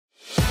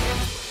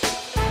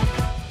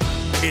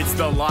It's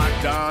the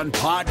Locked On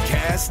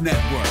Podcast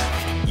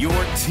Network, your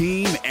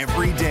team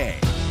every day.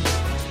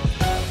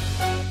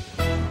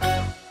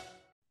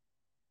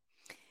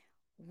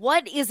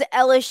 What is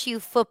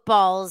LSU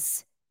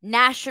football's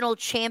national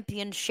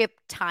championship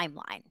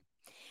timeline?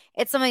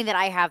 It's something that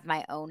I have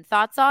my own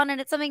thoughts on, and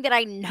it's something that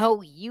I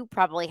know you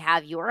probably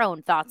have your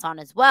own thoughts on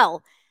as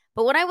well.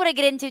 But what I want to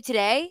get into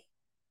today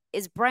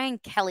is Brian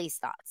Kelly's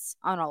thoughts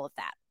on all of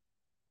that.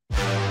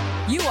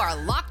 You are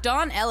Locked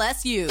On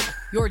LSU,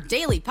 your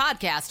daily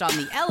podcast on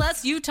the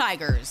LSU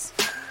Tigers.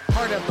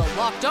 Part of the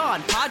Locked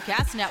On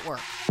Podcast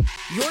Network,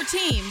 your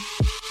team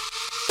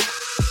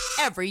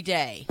every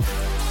day.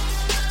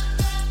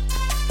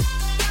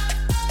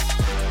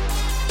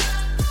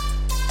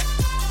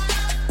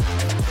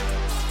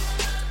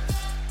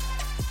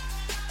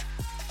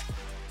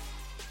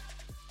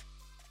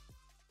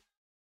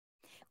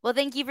 Well,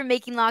 thank you for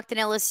making Locked On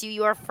LSU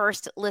your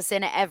first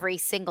listen every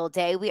single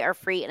day. We are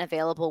free and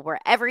available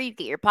wherever you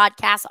get your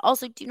podcasts.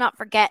 Also, do not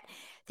forget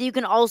that you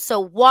can also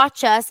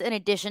watch us in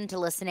addition to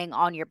listening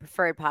on your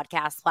preferred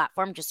podcast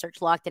platform. Just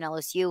search Locked On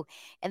LSU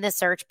in the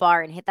search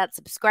bar and hit that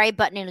subscribe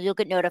button, and you'll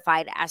get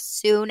notified as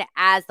soon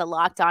as the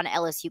Locked On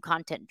LSU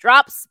content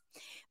drops.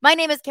 My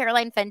name is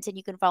Caroline Fenton.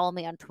 You can follow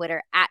me on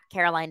Twitter at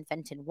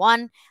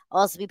CarolineFenton1.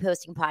 I'll also be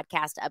posting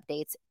podcast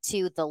updates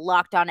to the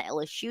Locked On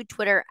LSU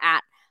Twitter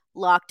at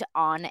Locked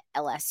On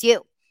LSU.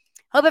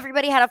 Hope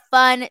everybody had a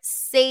fun,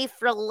 safe,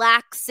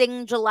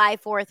 relaxing July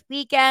 4th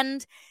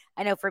weekend.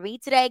 I know for me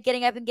today,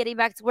 getting up and getting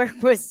back to work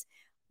was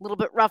a little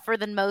bit rougher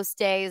than most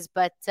days,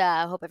 but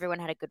I hope everyone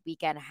had a good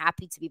weekend.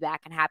 Happy to be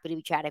back and happy to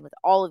be chatting with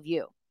all of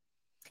you.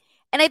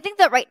 And I think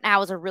that right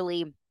now is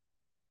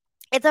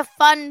it's a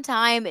fun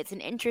time. It's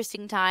an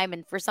interesting time.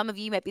 And for some of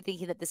you might be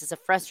thinking that this is a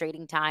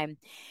frustrating time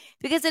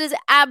because it is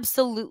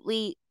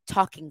absolutely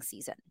talking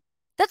season.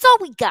 That's all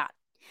we got.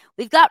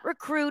 We've got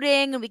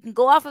recruiting, and we can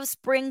go off of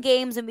spring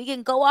games, and we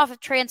can go off of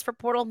transfer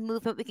portal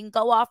movement. We can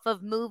go off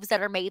of moves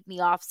that are made in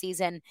the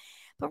offseason.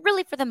 But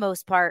really, for the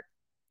most part,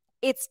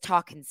 it's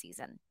talking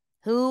season.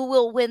 Who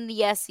will win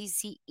the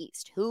SEC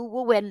East? Who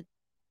will win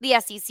the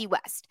SEC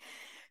West?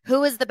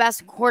 Who is the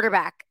best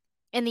quarterback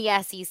in the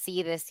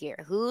SEC this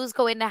year? Who's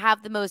going to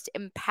have the most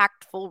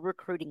impactful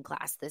recruiting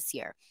class this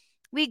year?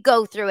 We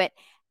go through it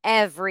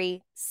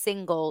every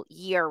single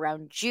year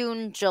around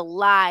June,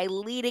 July,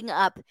 leading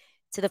up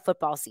to the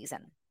football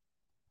season.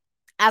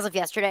 As of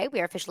yesterday, we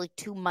are officially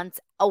 2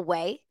 months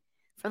away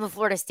from the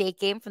Florida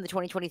State game, from the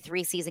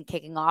 2023 season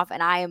kicking off,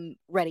 and I am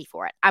ready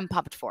for it. I'm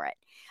pumped for it.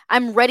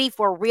 I'm ready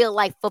for real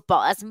life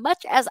football. As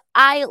much as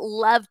I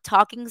love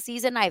talking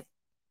season, I've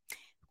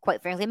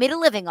quite frankly made a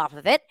living off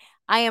of it.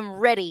 I am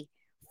ready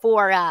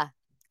for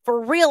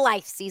real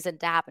life season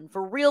to happen,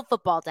 for real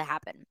football to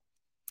happen.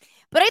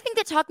 But I think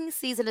that talking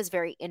season is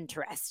very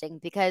interesting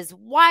because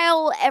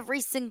while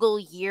every single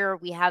year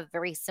we have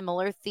very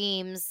similar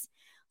themes,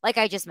 like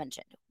I just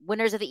mentioned,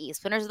 winners of the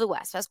East, winners of the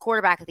West, best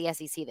quarterback of the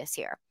SEC this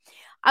year,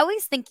 I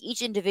always think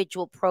each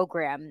individual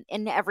program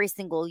in every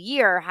single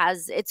year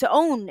has its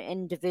own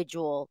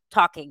individual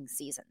talking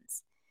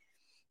seasons.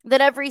 That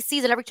every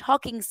season, every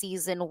talking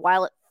season,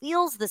 while it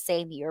feels the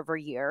same year over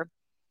year,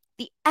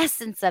 the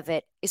essence of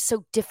it is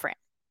so different.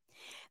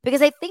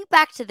 Because I think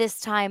back to this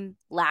time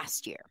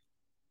last year,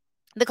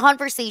 the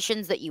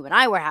conversations that you and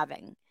I were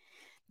having,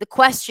 the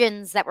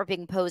questions that were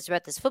being posed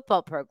about this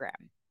football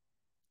program.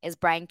 Is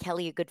Brian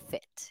Kelly a good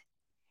fit?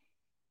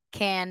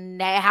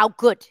 How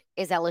good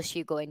is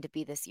LSU going to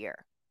be this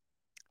year?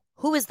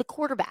 Who is the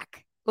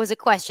quarterback? Was a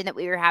question that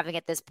we were having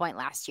at this point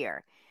last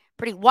year.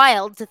 Pretty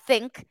wild to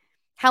think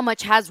how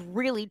much has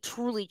really,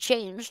 truly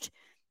changed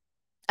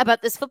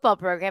about this football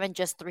program in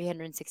just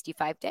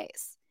 365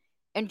 days.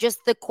 In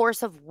just the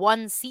course of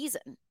one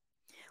season.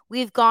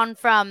 We've gone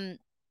from,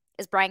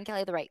 is Brian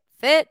Kelly the right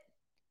fit?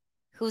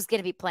 Who's going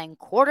to be playing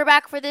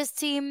quarterback for this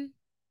team?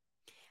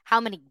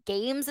 How many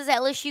games is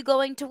LSU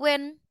going to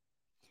win?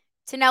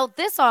 To now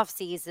this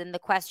offseason, the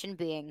question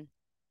being,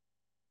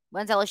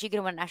 when's LSU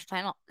going to win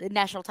a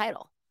national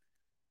title?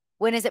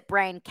 When is it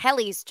Brian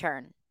Kelly's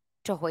turn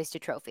to hoist a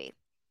trophy?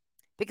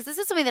 Because this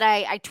is something that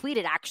I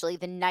tweeted actually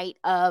the night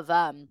of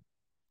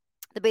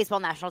the baseball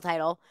national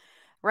title.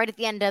 Right at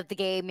the end of the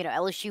game,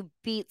 LSU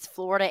beats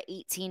Florida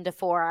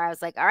 18-4. I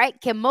was like, all right,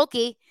 Kim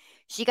Mulkey,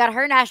 she got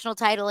her national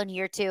title in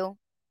year 2.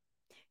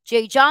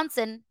 Jay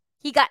Johnson,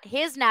 he got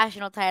his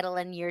national title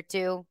in year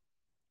 2.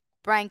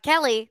 Brian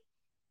Kelly,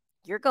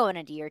 you're going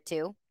into year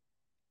 2.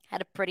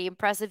 Had a pretty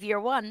impressive year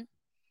 1.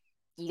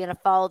 You going to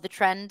follow the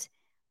trend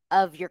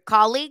of your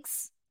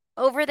colleagues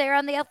over there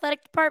on the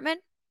athletic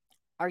department?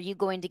 Are you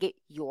going to get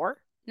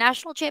your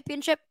national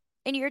championship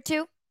in year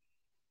 2?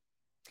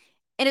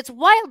 And it's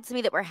wild to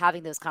me that we're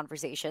having those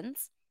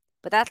conversations,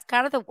 but that's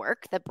kind of the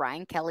work that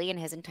Brian Kelly and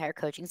his entire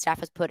coaching staff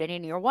has put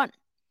in year 1.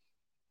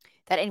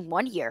 That in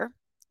 1 year,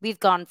 we've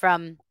gone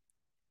from,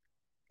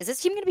 is this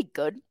team going to be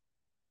good?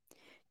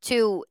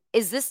 To,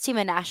 is this team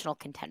a national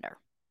contender?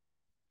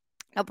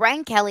 Now,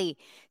 Brian Kelly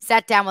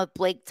sat down with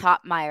Blake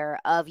Topmeyer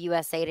of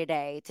USA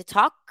Today to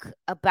talk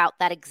about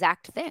that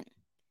exact thing.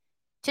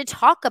 To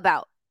talk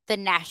about the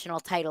national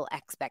title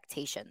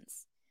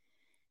expectations,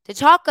 to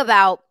talk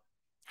about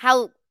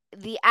how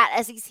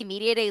at SEC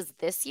Media Days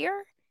this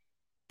year,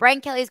 Brian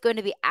Kelly is going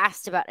to be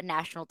asked about a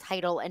national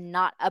title and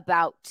not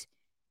about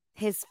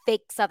his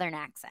fake Southern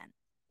accent,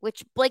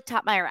 which Blake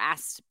Topmeyer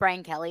asked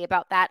Brian Kelly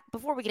about that.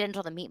 Before we get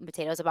into the meat and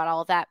potatoes about all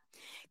of that,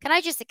 can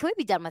we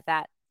be done with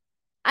that?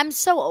 I'm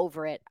so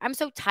over it. I'm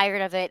so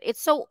tired of it.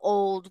 It's so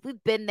old.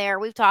 We've been there.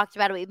 We've talked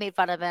about it. We've made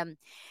fun of him.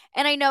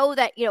 And I know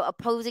that,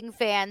 opposing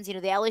fans, the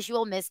LSU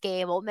Ole Miss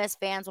game, Ole Miss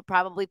fans will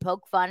probably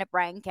poke fun at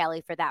Brian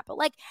Kelly for that. But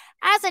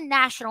as a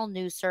national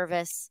news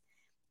service,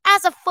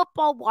 as a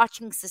football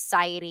watching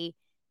society,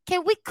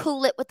 can we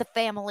cool it with the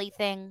family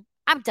thing?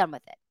 I'm done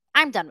with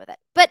it.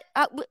 But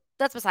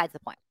that's besides the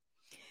point.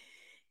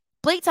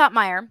 Blake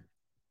Topmeyer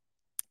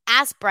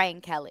asked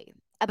Brian Kelly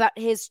about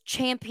his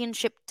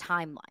championship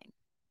timeline.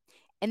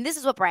 And this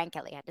is what Brian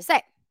Kelly had to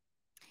say.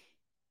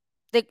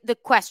 The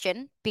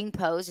question being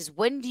posed is,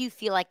 when do you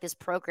feel like this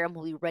program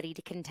will be ready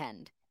to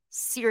contend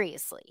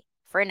seriously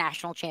for a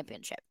national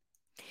championship?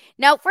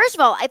 Now, first of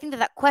all, I think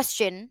that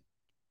question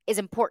is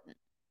important.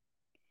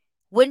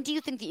 When do you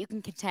think that you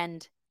can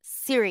contend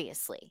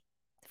seriously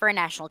for a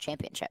national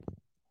championship?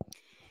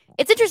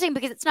 It's interesting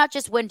because it's not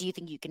just when do you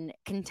think you can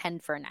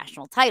contend for a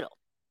national title.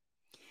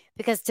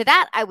 Because to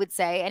that, I would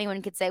say,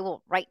 anyone could say,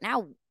 well, right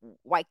now,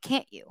 why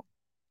can't you?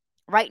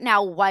 Right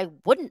now, why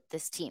wouldn't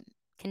this team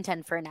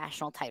contend for a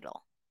national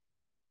title?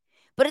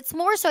 But it's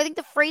more so, I think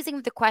the phrasing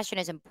of the question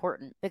is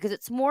important because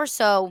it's more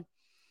so,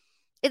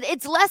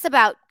 it's less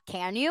about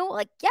can you?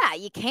 Yeah,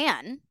 you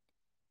can.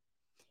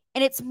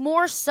 And it's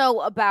more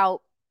so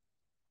about,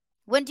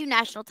 when do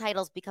national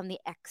titles become the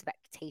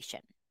expectation?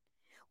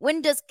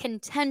 When does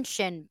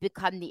contention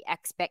become the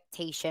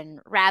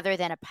expectation rather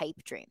than a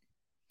pipe dream?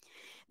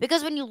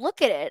 Because when you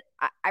look at it,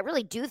 I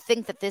really do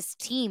think that this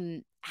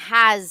team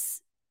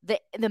has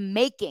the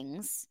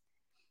makings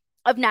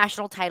of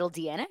national title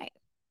DNA.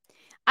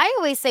 I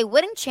always say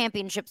winning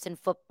championships in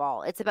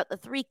football, it's about the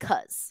 3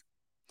 C's: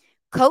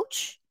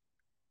 coach,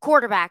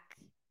 quarterback,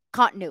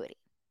 continuity.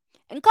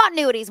 And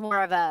continuity is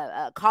more of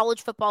a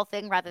college football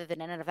thing rather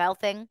than an NFL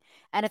thing.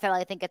 NFL,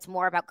 I think it's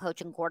more about coach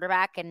and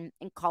quarterback. And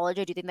in college,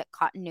 I do think that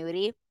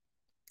continuity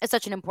is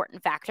such an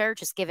important factor,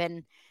 just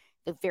given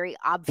the very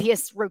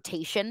obvious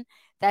rotation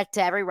that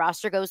every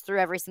roster goes through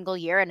every single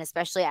year. And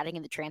especially adding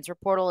in the transfer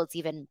portal, it's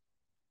even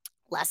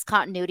less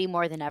continuity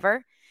more than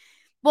ever.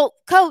 Well,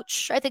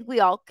 coach, I think we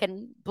all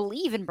can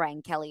believe in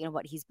Brian Kelly and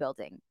what he's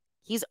building.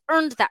 He's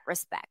earned that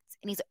respect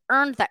and he's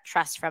earned that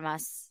trust from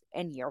us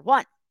in year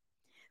 1.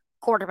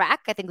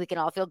 Quarterback, I think we can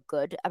all feel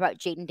good about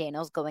Jaden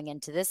Daniels going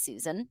into this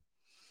season.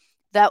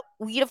 That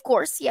of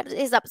course, he had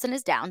his ups and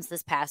his downs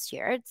this past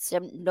year. It's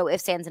no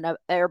ifs, ands,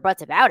 or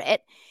buts about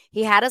it.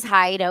 He had his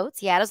high notes.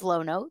 He had his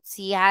low notes.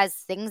 He has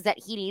things that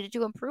he needed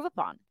to improve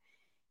upon.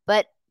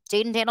 But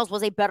Jaden Daniels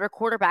was a better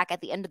quarterback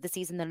at the end of the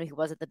season than he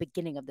was at the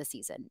beginning of the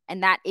season.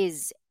 And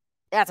that's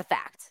a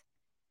fact.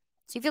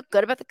 So you feel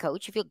good about the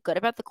coach. You feel good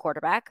about the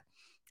quarterback.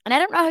 And I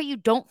don't know how you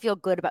don't feel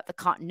good about the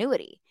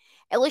continuity.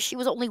 LSU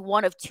was only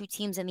one of 2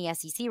 teams in the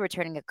SEC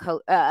returning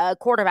a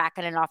quarterback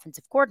and an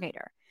offensive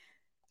coordinator.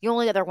 The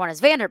only other one is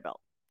Vanderbilt.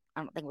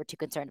 I don't think we're too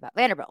concerned about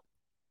Vanderbilt.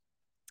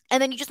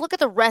 And then you just look at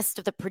the rest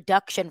of the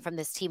production from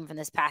this team from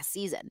this past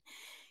season.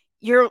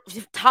 Your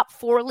top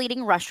 4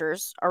 leading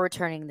rushers are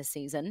returning this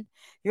season.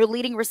 Your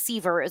leading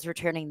receiver is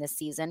returning this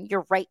season.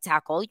 Your right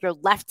tackle, your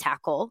left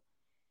tackle,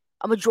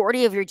 a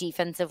majority of your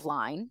defensive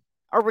line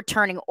are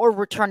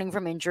returning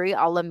from injury,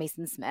 a la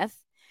Mason Smith.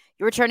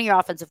 You're returning your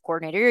offensive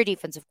coordinator, your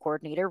defensive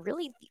coordinator.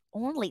 Really, the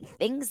only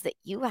things that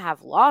you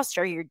have lost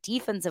are your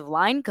defensive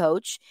line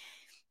coach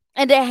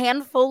and a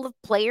handful of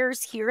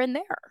players here and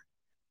there.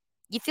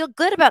 You feel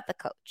good about the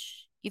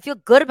coach. You feel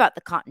good about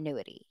the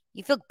continuity.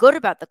 You feel good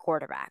about the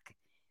quarterback.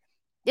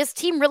 This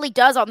team really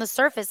does, on the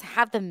surface,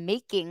 have the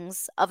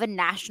makings of a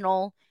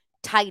national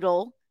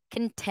title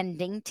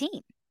contending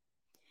team.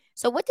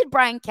 So what did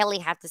Brian Kelly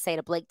have to say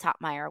to Blake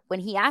Topmeyer when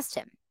he asked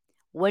him,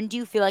 when do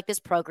you feel like this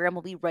program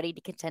will be ready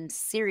to contend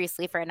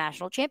seriously for a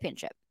national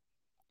championship?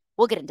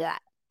 We'll get into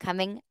that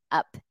coming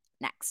up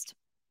next.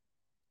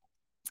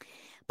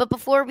 But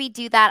before we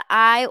do that,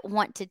 I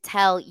want to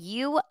tell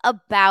you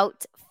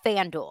about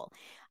FanDuel.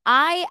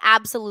 I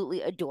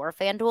absolutely adore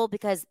FanDuel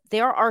because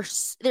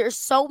there's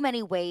so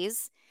many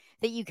ways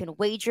that you can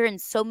wager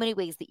and so many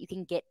ways that you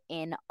can get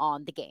in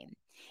on the game.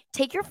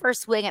 Take your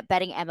first swing at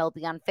betting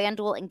MLB on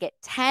FanDuel and get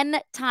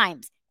 10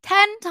 times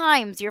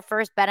your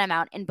first bet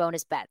amount in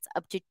bonus bets,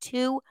 up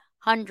to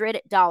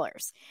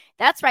 $200.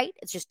 That's right.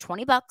 It's just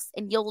 $20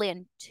 and you'll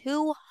land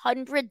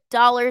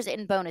 $200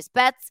 in bonus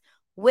bets,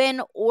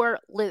 win or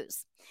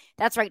lose.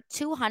 That's right,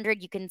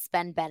 $200 you can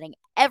spend betting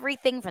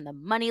everything from the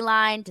money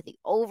line to the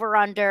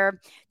over-under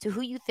to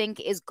who you think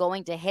is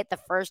going to hit the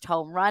first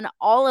home run.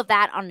 All of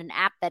that on an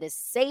app that is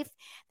safe,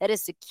 that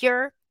is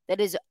secure, that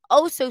is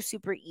oh so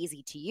super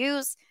easy to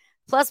use.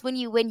 Plus, when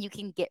you win, you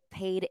can get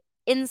paid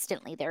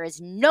instantly. There is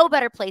no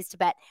better place to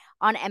bet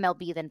on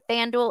MLB than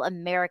FanDuel,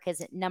 America's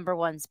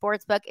 #1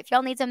 sportsbook. If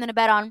y'all need something to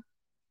bet on,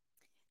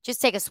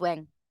 just take a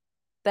swing.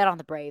 Bet on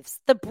the Braves.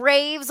 The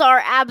Braves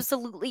are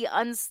absolutely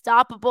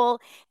unstoppable.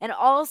 And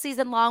all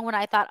season long, when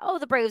I thought, oh,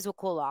 the Braves will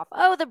cool off,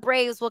 oh, the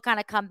Braves will kind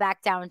of come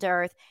back down to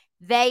earth,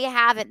 they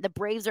haven't. The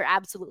Braves are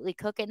absolutely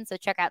cooking. So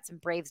check out some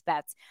Braves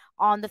bets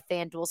on the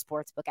FanDuel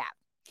Sportsbook app.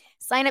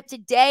 Sign up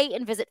today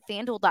and visit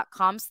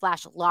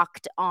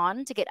FanDuel.com/locked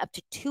on to get up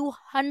to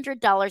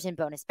 $200 in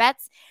bonus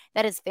bets.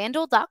 That is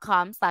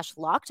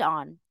FanDuel.com/locked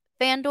on.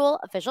 FanDuel,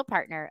 official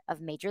partner of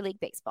Major League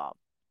Baseball.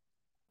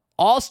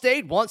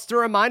 Allstate wants to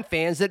remind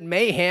fans that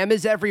mayhem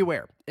is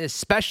everywhere,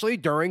 especially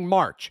during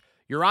March.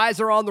 Your eyes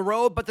are on the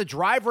road, but the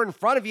driver in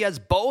front of you has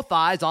both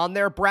eyes on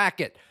their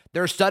bracket.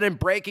 Their sudden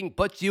braking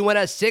puts you in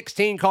a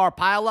 16-car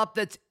pileup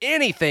that's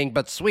anything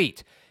but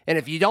sweet. And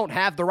if you don't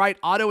have the right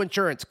auto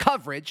insurance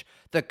coverage,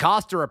 the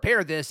cost to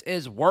repair this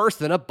is worse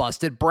than a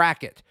busted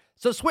bracket.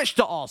 So switch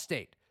to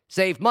Allstate,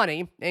 save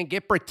money, and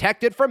get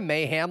protected from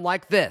mayhem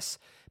like this.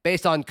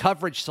 Based on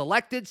coverage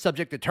selected,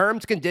 subject to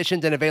terms,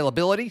 conditions, and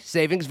availability,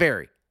 savings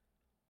vary.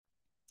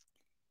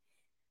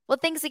 Well,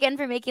 thanks again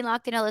for making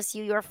Locked On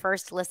LSU your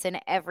first listen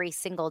every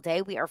single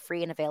day. We are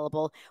free and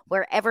available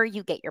wherever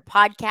you get your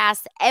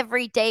podcasts.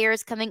 Every Dayer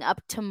is coming up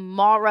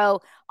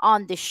tomorrow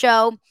on the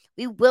show.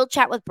 We will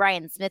chat with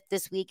Brian Smith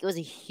this week. It was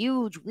a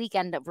huge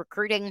weekend of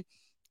recruiting,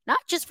 not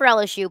just for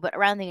LSU, but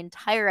around the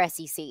entire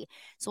SEC.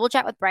 So we'll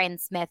chat with Brian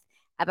Smith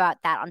about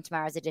that on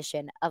tomorrow's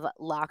edition of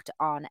Locked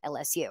On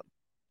LSU.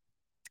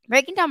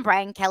 Breaking down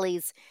Brian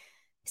Kelly's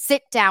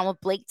sit down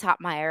with Blake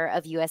Topmeyer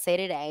of USA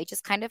Today,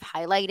 just kind of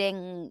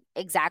highlighting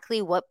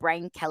exactly what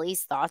Brian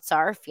Kelly's thoughts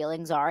are,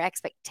 feelings are,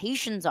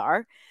 expectations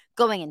are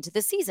going into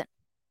the season.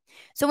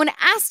 So when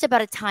asked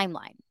about a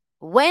timeline,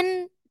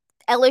 when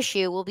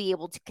LSU will be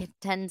able to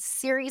contend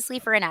seriously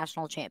for a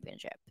national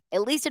championship,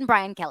 at least in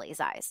Brian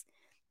Kelly's eyes,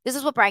 this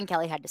is what Brian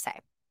Kelly had to say.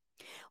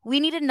 We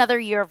need another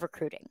year of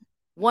recruiting.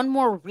 One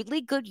more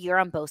really good year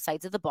on both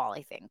sides of the ball,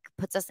 I think,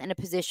 puts us in a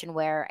position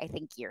where I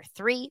think year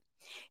 3,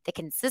 the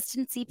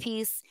consistency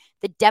piece,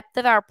 the depth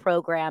of our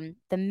program,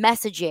 the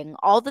messaging,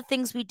 all the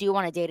things we do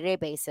on a day-to-day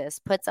basis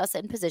puts us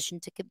in position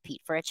to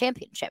compete for a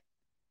championship.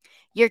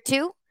 Year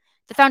 2,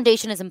 the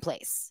foundation is in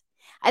place.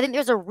 I think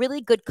there's a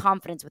really good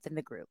confidence within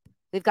the group.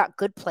 We've got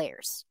good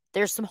players.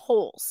 There's some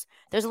holes.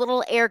 There's a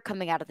little air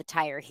coming out of the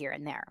tire here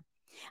and there.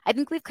 I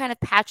think we've kind of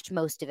patched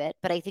most of it,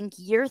 but I think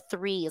year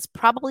 3 is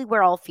probably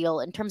where I'll feel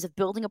in terms of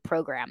building a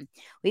program.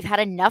 We've had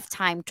enough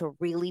time to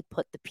really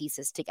put the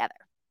pieces together.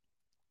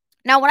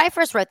 Now, when I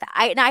first wrote that,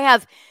 I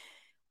have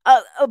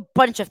a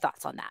bunch of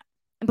thoughts on that.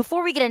 And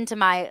before we get into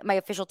my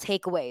official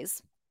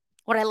takeaways,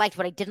 what I liked,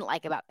 what I didn't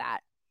like about that,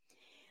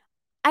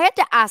 I had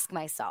to ask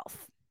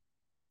myself,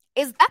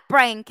 is that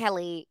Brian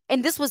Kelly,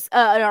 and this was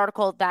an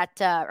article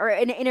that, or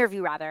an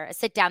interview rather, a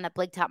sit down that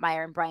Blake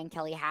Topmeyer and Brian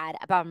Kelly had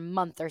about a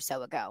month or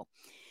so ago.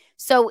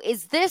 So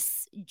is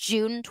this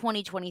June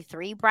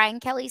 2023 Brian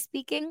Kelly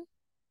speaking?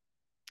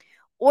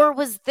 Or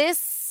was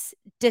this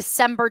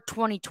December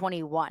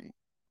 2021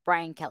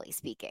 Brian Kelly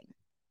speaking?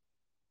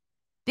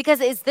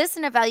 Because is this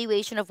an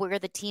evaluation of where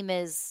the team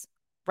is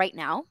right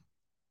now?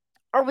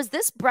 Or was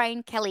this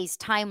Brian Kelly's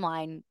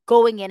timeline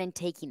going in and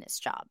taking this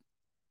job?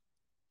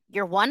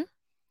 Year 1,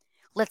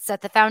 let's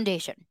set the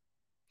foundation.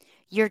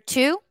 Year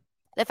 2,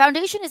 the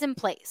foundation is in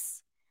place.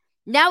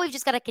 Now we've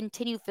just got to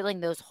continue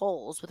filling those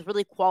holes with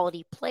really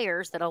quality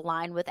players that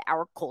align with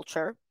our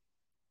culture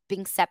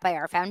being set by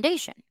our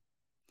foundation.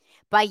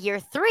 By year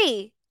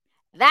 3,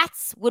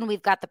 that's when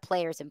we've got the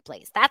players in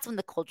place. That's when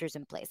the culture's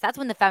in place. That's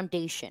when the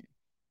foundation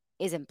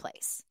is in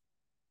place.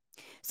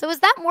 So is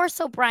that more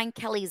so Brian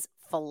Kelly's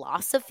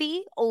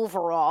philosophy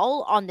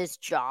overall on this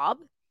job?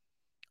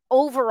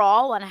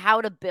 Overall on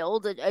how to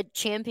build a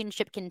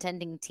championship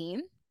contending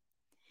team?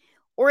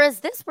 Or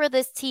is this where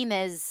this team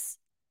is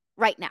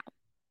right now?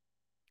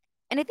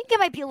 And I think it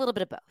might be a little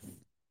bit of both.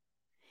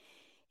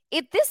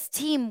 If this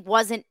team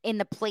wasn't in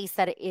the place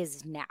that it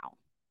is now,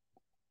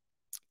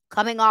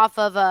 coming off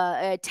of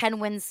a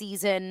 10-win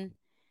season,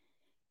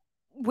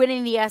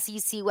 winning the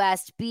SEC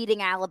West,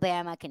 beating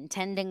Alabama,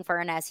 contending for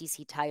an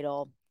SEC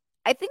title,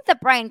 I think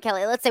that Brian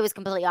Kelly, let's say, was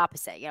completely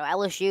opposite. You know,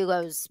 LSU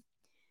goes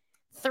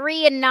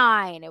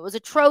 3-9. It was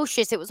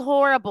atrocious. It was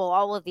horrible.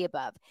 All of the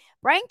above.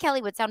 Brian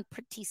Kelly would sound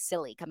pretty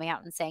silly coming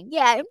out and saying,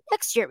 yeah,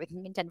 next year we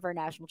can contend for a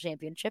national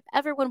championship.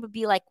 Everyone would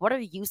be like, what are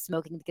you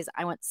smoking? Because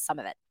I want some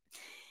of it.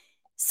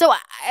 So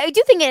I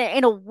do think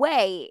in a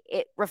way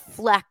it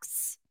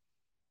reflects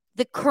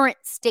the current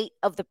state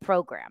of the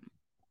program.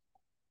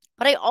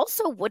 But I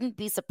also wouldn't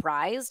be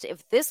surprised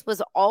if this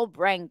was all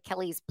Brian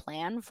Kelly's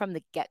plan from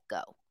the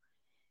get-go.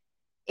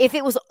 If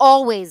it was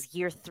always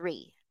year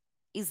 3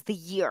 is the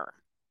year.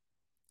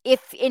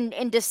 If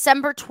in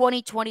December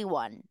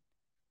 2021,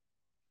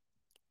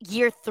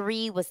 year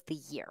 3 was the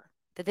year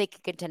that they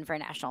could contend for a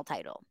national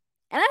title.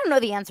 And I don't know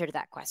the answer to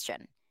that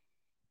question,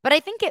 but I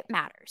think it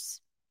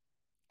matters.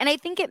 And I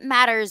think it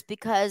matters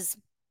because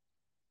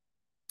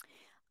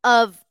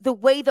of the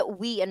way that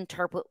we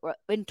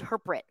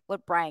interpret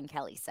what Brian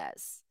Kelly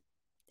says.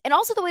 And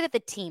also the way that the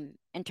team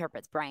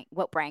interprets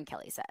what Brian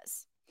Kelly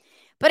says.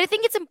 But I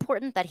think it's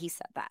important that he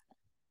said that.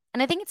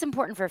 And I think it's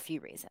important for a few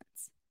reasons.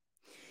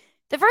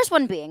 The first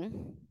one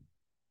being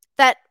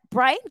that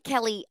Brian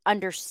Kelly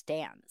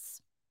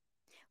understands.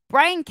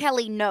 Brian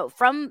Kelly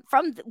from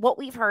what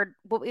we've heard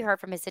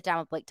from his sit down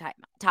with Blake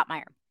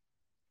Topmeyer.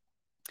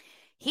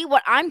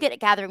 What I'm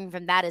gathering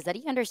from that is that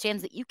he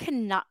understands that you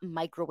cannot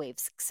microwave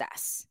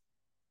success.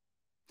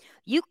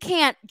 You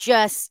can't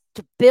just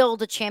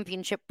build a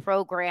championship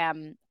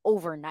program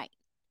overnight.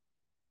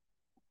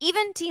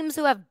 Even teams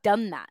who have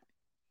done that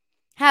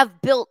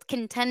have built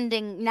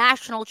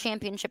national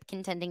championship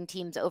contending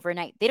teams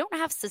overnight. They don't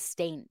have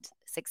sustained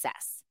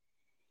success.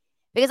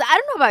 Because I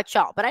don't know about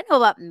y'all, but I know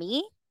about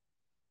me.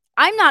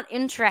 I'm not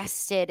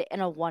interested in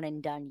a one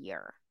and done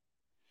year.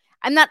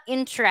 I'm not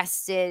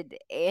interested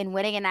in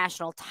winning a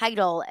national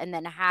title and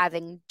then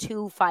having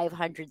 2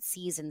 500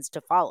 seasons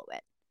to follow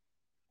it.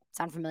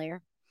 Sound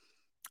familiar?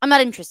 I'm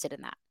not interested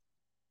in that.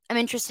 I'm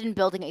interested in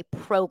building a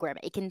program,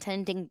 a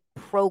contending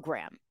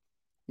program,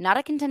 not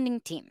a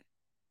contending team.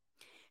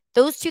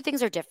 Those two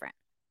things are different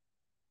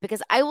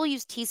because I will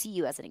use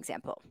TCU as an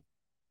example.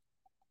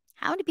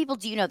 How many people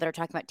do you know that are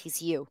talking about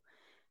TCU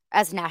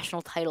as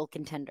national title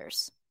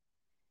contenders?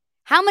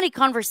 How many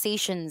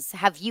conversations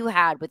have you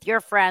had with your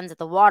friends at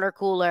the water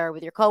cooler,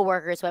 with your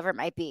coworkers, whoever it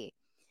might be,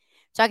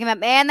 talking about,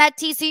 man, that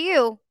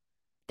TCU,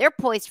 they're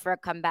poised for a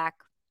comeback.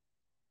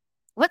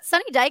 What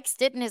Sonny Dykes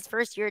did in his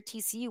first year at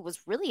TCU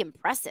was really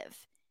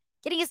impressive.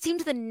 Getting his team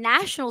to the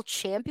national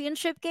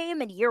championship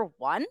game in year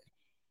one,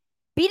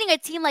 beating a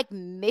team like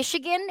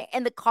Michigan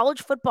in the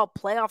college football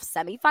playoff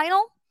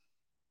semifinal,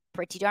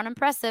 pretty darn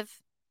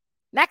impressive.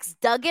 Max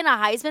Duggan, a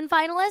Heisman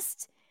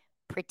finalist,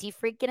 pretty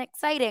freaking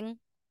exciting.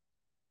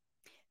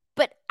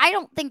 But I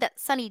don't think that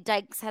Sonny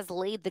Dykes has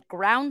laid the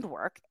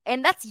groundwork,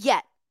 and that's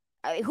yet.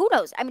 Who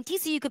knows? I mean,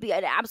 TCU could be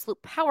an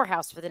absolute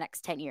powerhouse for the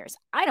next 10 years.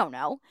 I don't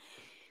know.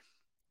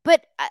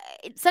 But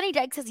Sonny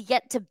Dykes has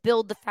yet to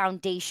build the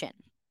foundation,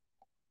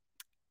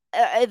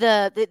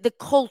 the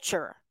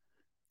culture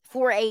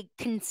for a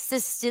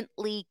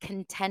consistently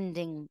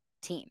contending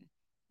team.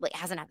 Like,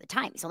 hasn't had the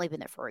time. He's only been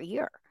there for a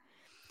year.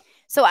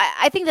 So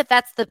I think that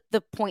that's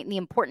the point, and the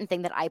important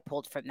thing that I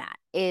pulled from that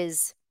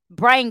is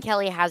Brian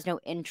Kelly has no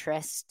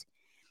interest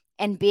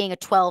in being a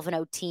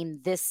 12-0 team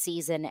this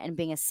season and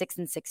being a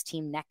 6-6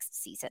 team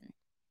next season.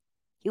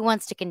 He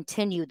wants to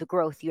continue the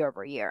growth year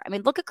over year. I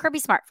mean, look at Kirby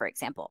Smart, for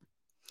example.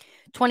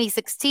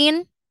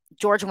 2016,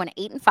 Georgia went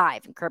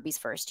 8-5 in Kirby's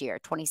first year.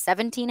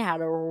 2017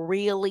 had a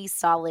really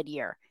solid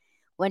year.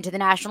 Went to the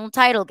national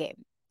title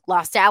game.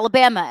 Lost to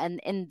Alabama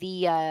in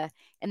the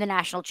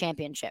national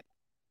championship.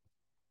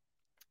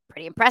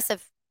 Pretty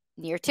impressive.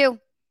 Year two.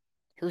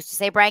 Who's to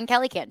say Brian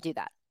Kelly can't do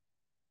that?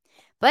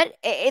 But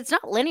it's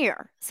not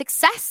linear.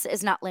 Success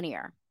is not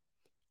linear.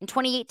 In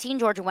 2018,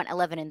 Georgia went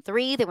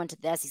 11-3. They went to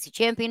the SEC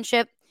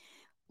championship.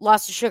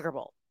 Lost to Sugar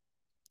Bowl.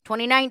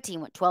 2019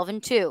 went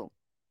 12-2.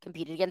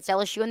 Competed against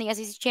LSU in the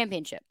SEC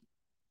championship.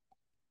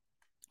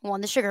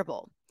 Won the Sugar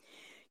Bowl.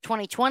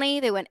 2020,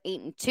 they went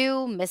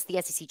 8-2, missed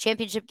the SEC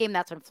championship game.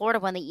 That's when Florida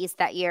won the East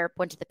that year,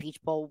 went to the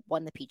Peach Bowl,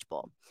 won the Peach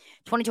Bowl.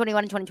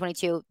 2021 and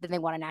 2022, then they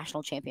won a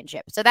national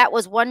championship. So that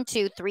was 5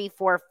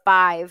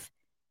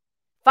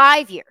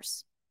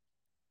 years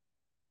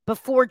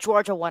before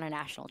Georgia won a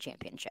national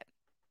championship.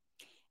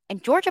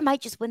 And Georgia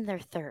might just win their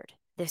third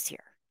this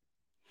year.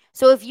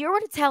 So if you were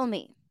to tell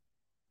me,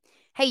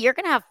 hey, you're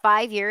going to have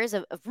 5 years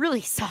of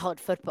really solid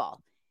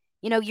football.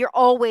 You know, you're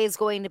always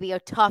going to be a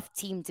tough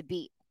team to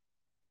beat.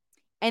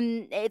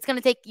 And it's going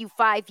to take you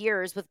 5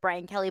 years with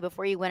Brian Kelly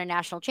before you win a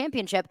national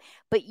championship.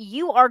 But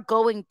you are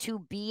going to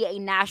be a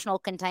national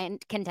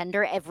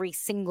contender every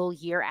single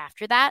year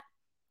after that.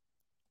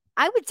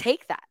 I would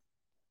take that.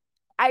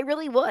 I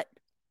really would.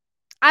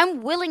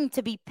 I'm willing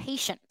to be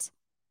patient.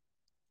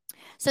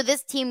 So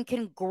this team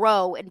can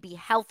grow and be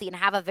healthy and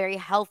have a very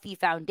healthy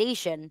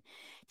foundation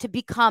to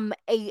become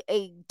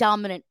a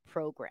dominant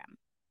program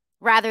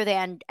rather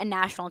than a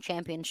national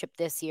championship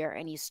this year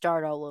and you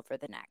start all over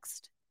the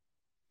next.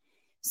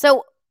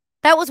 So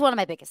that was one of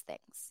my biggest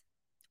things.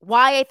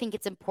 Why I think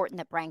it's important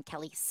that Brian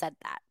Kelly said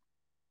that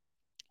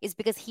is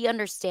because he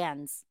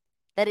understands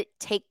that it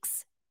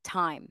takes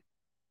time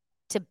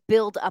to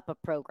build up a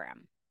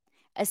program,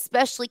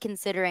 especially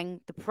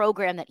considering the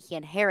program that he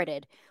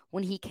inherited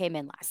when he came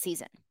in last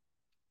season.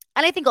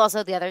 And I think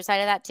also the other side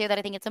of that too, that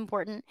I think it's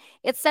important,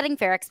 it's setting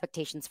fair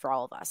expectations for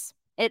all of us,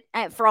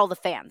 for all the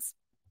fans,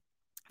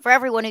 for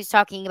everyone who's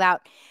talking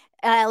about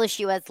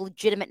LSU as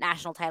legitimate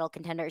national title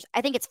contenders.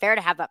 I think it's fair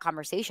to have that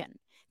conversation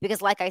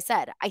because, like I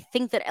said, I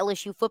think that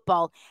LSU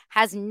football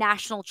has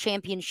national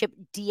championship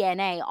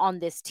DNA on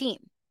this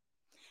team.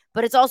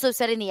 But it's also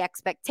setting the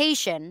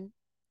expectation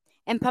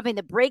and pumping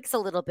the brakes a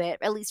little bit,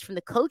 at least from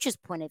the coach's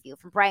point of view,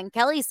 from Brian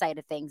Kelly's side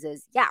of things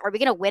is, are we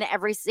going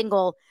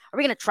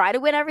to try to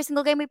win every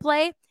single game we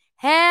play?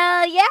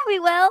 Hell yeah, we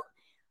will.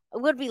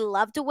 Would we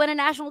love to win a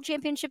national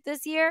championship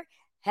this year?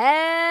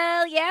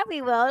 Hell yeah,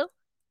 we will.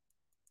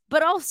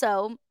 But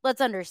also,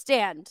 let's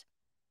understand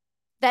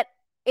that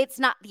it's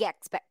not the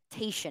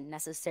expectation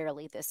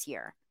necessarily this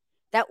year.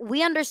 That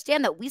we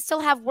understand that we still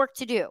have work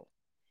to do.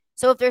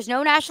 So if there's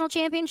no national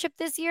championship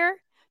this year,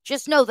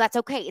 just know that's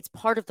okay. It's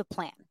part of the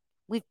plan.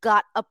 We've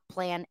got a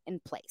plan in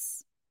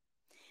place.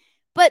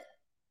 But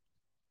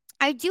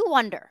I do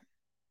wonder,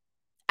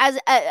 as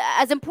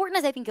important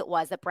as I think it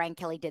was that Brian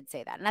Kelly did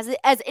say that, and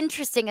as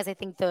interesting as I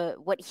think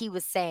what he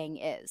was saying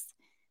is,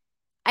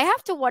 I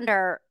have to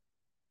wonder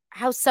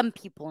how some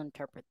people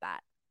interpret that.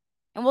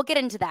 And we'll get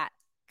into that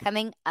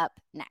coming up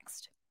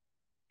next.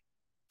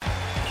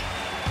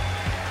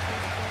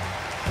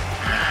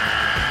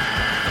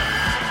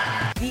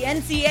 The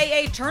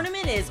NCAA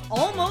tournament is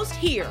almost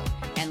here,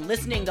 and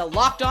listening to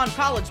Locked On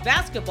College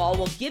Basketball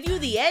will give you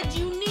the edge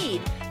you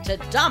need to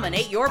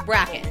dominate your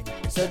bracket.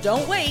 So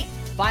don't wait.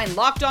 Find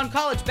Locked On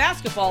College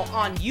Basketball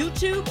on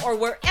YouTube or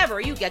wherever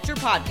you get your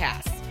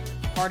podcasts.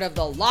 Part of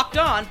the Locked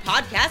On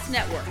Podcast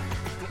Network.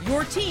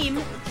 Your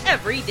team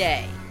every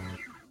day.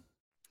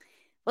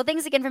 Well,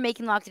 thanks again for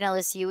making Locked On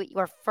LSU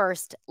your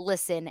first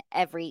listen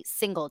every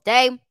single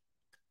day.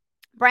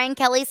 Brian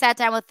Kelly sat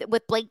down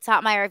with Blake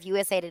Totmeyer of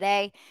USA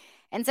Today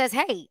and says,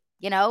 hey,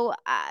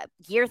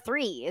 year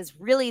 3 is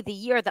really the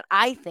year that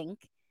I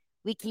think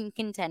we can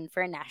contend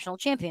for a national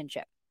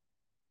championship.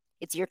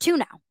 It's year 2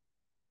 now.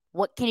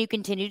 What can you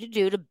continue to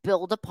do to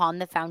build upon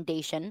the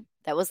foundation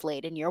that was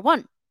laid in year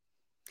 1?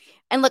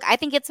 And look, I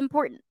think it's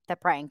important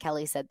that Brian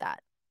Kelly said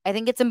that. I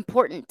think it's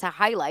important to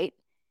highlight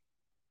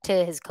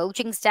to his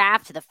coaching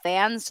staff, to the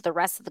fans, to the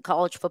rest of the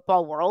college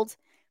football world,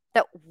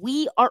 that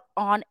we are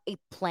on a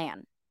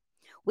plan.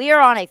 We are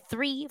on a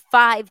 3,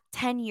 5,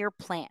 10-year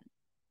plan.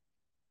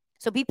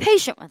 So be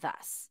patient with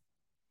us.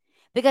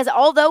 Because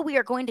although we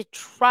are going to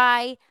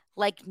try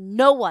like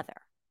no other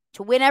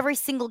to win every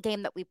single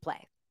game that we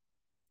play,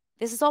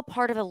 this is all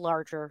part of a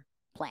larger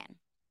plan.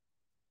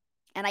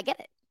 And I get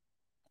it.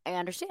 I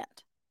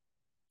understand.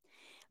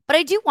 But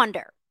I do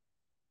wonder,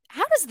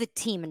 how does the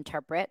team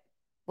interpret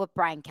what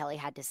Brian Kelly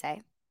had to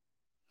say?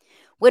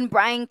 When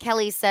Brian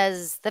Kelly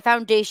says the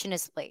foundation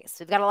is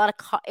placed, we've got a lot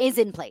of is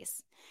in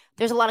place.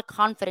 There's a lot of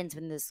confidence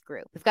in this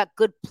group. We've got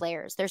good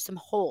players. There's some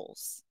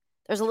holes.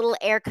 There's a little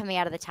air coming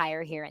out of the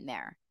tire here and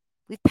there.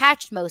 We've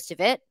patched most of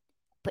it,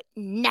 but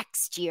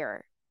next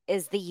year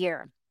is the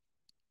year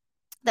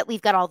that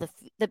we've got all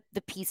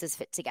the pieces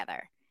fit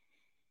together.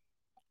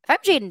 If I'm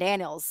Jaden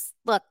Daniels,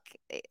 look,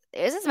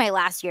 this is my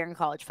last year in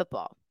college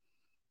football.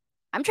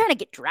 I'm trying to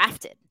get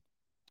drafted.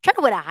 I'm trying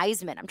to win a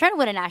Heisman. I'm trying to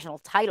win a national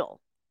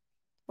title.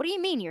 What do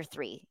you mean year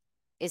 3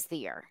 is the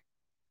year?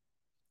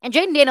 And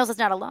Jaden Daniels is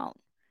not alone.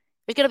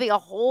 There's going to be a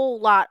whole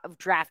lot of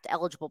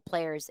draft-eligible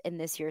players in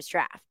this year's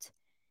draft.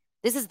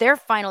 This is their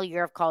final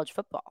year of college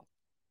football.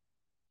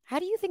 How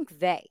do you think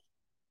they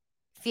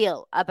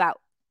feel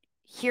about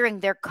hearing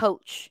their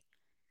coach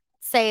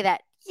say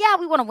that, yeah,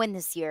 we want to win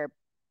this year,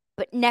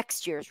 but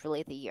next year is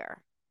really the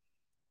year?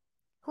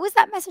 Who is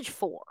that message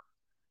for?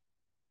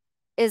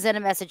 Is it a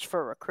message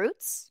for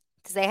recruits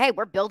to say, hey,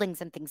 we're building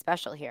something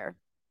special here?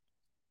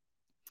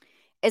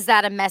 Is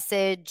that a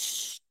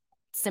message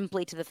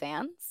simply to the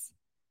fans?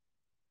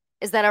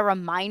 Is that a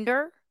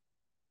reminder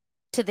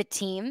to the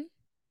team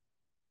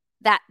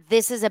that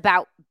this is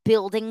about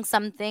building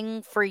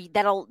something for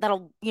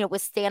that'll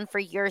withstand for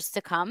years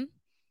to come?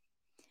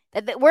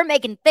 That we're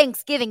making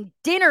Thanksgiving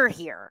dinner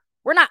here.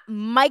 We're not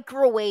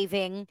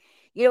microwaving,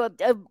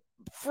 a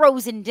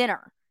frozen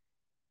dinner.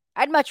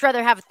 I'd much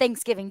rather have a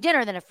Thanksgiving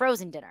dinner than a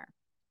frozen dinner.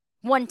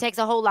 One takes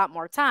a whole lot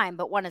more time,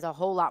 but one is a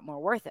whole lot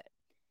more worth it.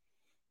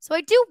 So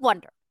I do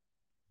wonder,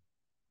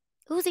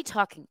 who's he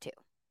talking to?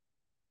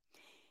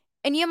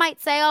 And you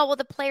might say, oh, well,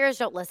 the players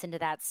don't listen to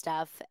that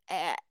stuff.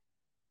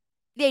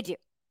 They do.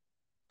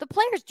 The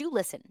players do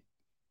listen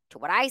to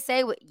what I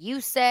say, what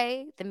you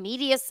say, the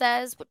media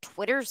says, what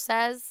Twitter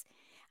says.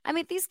 I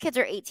mean, these kids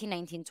are 18,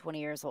 19, 20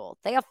 years old.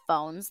 They have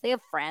phones. They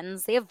have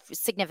friends. They have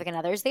significant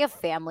others. They have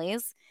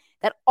families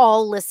that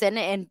all listen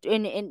and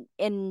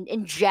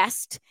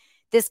ingest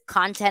this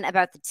content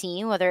about the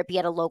team, whether it be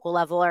at a local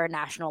level or a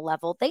national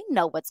level. They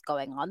know what's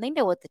going on. They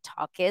know what the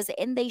talk is,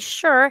 and they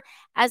sure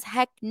as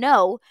heck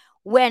know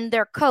when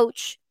their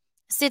coach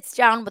sits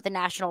down with a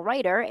national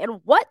writer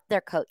and what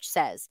their coach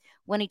says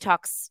when he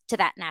talks to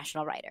that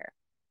national writer.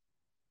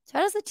 So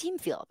how does the team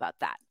feel about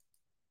that?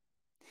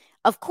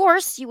 Of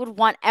course, you would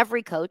want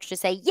every coach to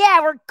say, yeah,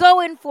 we're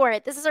going for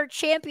it. This is our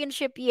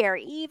championship year,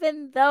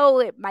 even though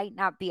it might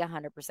not be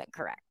 100%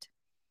 correct.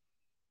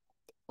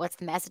 What's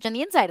the message on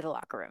the inside of the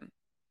locker room?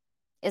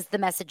 Is the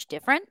message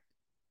different?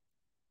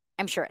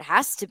 I'm sure it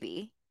has to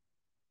be.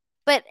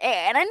 But,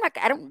 and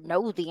I don't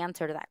know the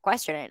answer to that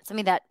question. It's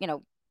something that,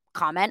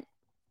 comment,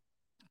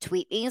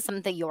 tweet me some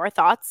of your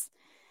thoughts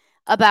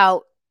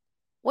about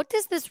what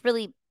does this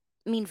really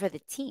mean for the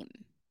team?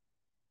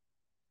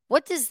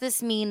 What does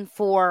this mean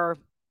for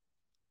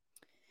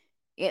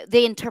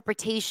the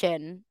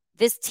interpretation,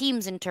 this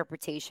team's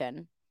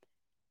interpretation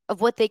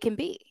of what they can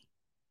be?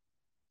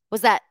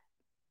 Was that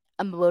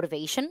a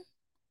motivation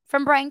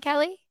from Brian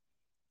Kelly?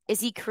 Is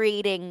he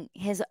creating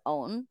his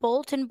own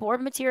bulletin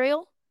board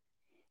material?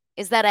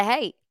 Is that a,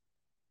 hey,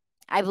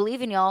 I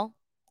believe in y'all.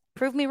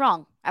 Prove me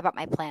wrong about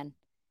my plan.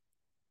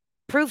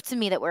 Prove to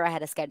me that we're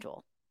ahead of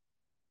schedule.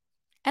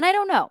 And I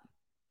don't know.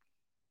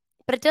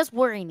 But it does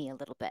worry me a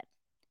little bit.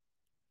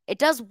 it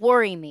does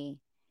worry me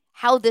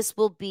how this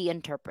will be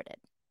interpreted.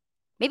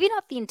 Maybe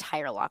not the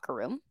entire locker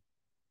room,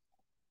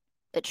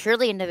 but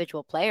surely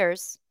individual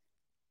players.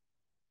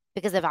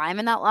 Because if I'm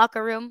in that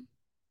locker room,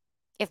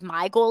 if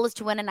my goal is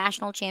to win a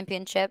national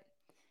championship,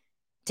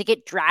 to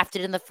get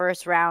drafted in the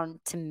first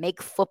round, to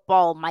make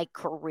football my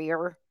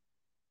career,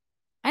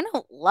 I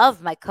don't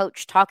love my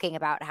coach talking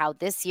about how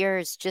this year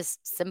is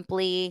just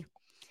simply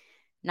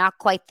not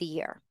quite the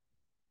year.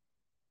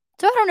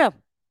 So I don't know.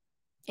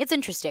 It's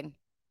interesting.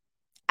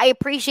 I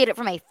appreciate it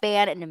from a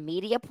fan and a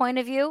media point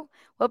of view,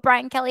 what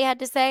Brian Kelly had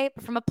to say,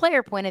 but from a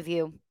player point of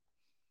view,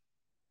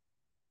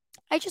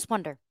 I just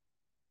wonder.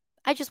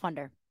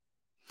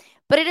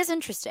 But it is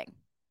interesting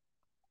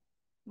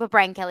what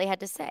Brian Kelly had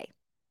to say.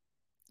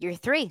 Year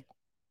 3.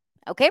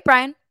 Okay,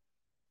 Brian.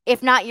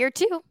 If not year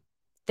 2,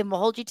 then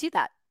we'll hold you to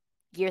that.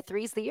 Year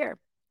 3 is the year.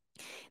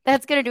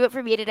 That's going to do it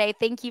for me today.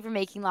 Thank you for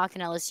making Locked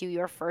On LSU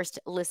your first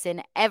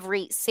listen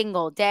every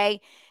single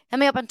day.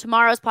 Coming up on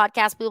tomorrow's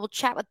podcast, we will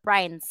chat with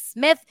Brian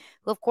Smith,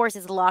 who, of course,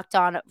 is Locked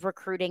On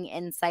Recruiting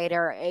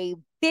Insider. A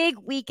big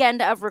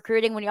weekend of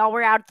recruiting when y'all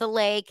were out at the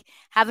lake,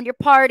 having your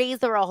parties.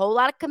 There were a whole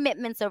lot of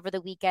commitments over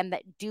the weekend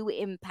that do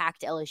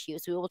impact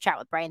LSU. So we will chat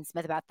with Brian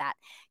Smith about that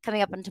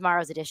coming up on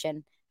tomorrow's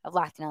edition of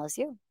Locked On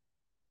LSU.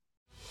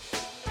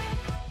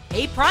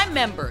 Hey, Prime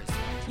members,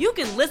 you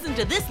can listen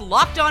to this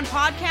Locked On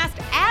podcast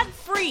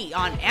ad-free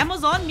on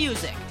Amazon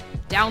Music.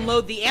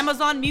 Download the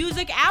Amazon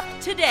Music app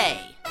today.